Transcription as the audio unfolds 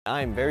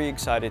I'm very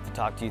excited to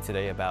talk to you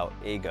today about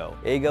Eigo.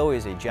 Eigo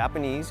is a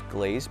Japanese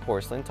glazed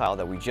porcelain tile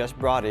that we just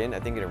brought in. I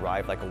think it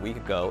arrived like a week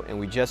ago, and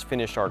we just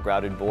finished our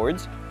grouted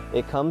boards.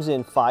 It comes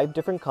in 5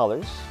 different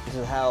colors. This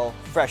is how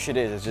fresh it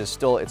is.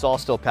 It's all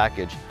still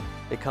packaged.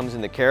 It comes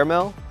in the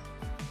caramel.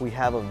 We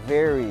have a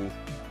very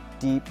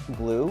deep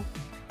blue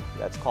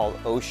that's called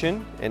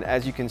Ocean, and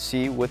as you can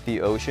see with the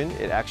Ocean,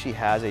 it actually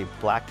has a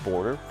black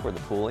border for the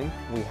pooling.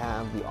 We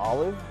have the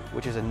olive,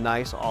 which is a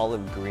nice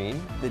olive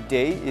green. The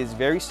day is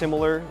very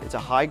similar. It's a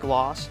high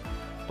gloss,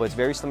 but it's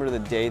very similar to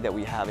the day that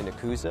we have in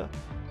Akusa.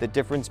 The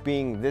difference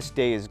being this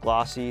day is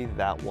glossy,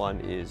 that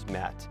one is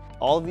matte.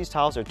 All of these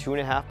tiles are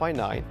 2.5 by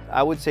 9.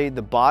 I would say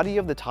the body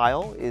of the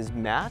tile is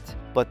matte,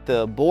 but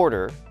the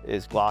border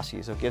is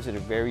glossy, so it gives it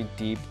a very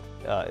deep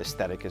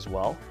aesthetic as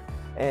well.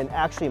 And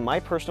actually my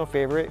personal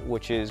favorite,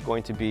 which is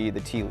going to be the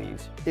tea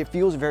leaves. It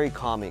feels very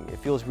calming, it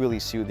feels really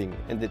soothing,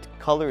 and the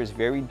color is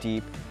very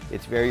deep,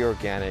 it's very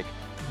organic.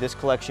 This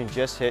collection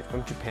just hit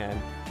from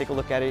Japan. Take a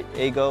look at it,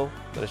 Eigo.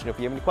 Let us know if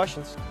you have any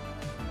questions.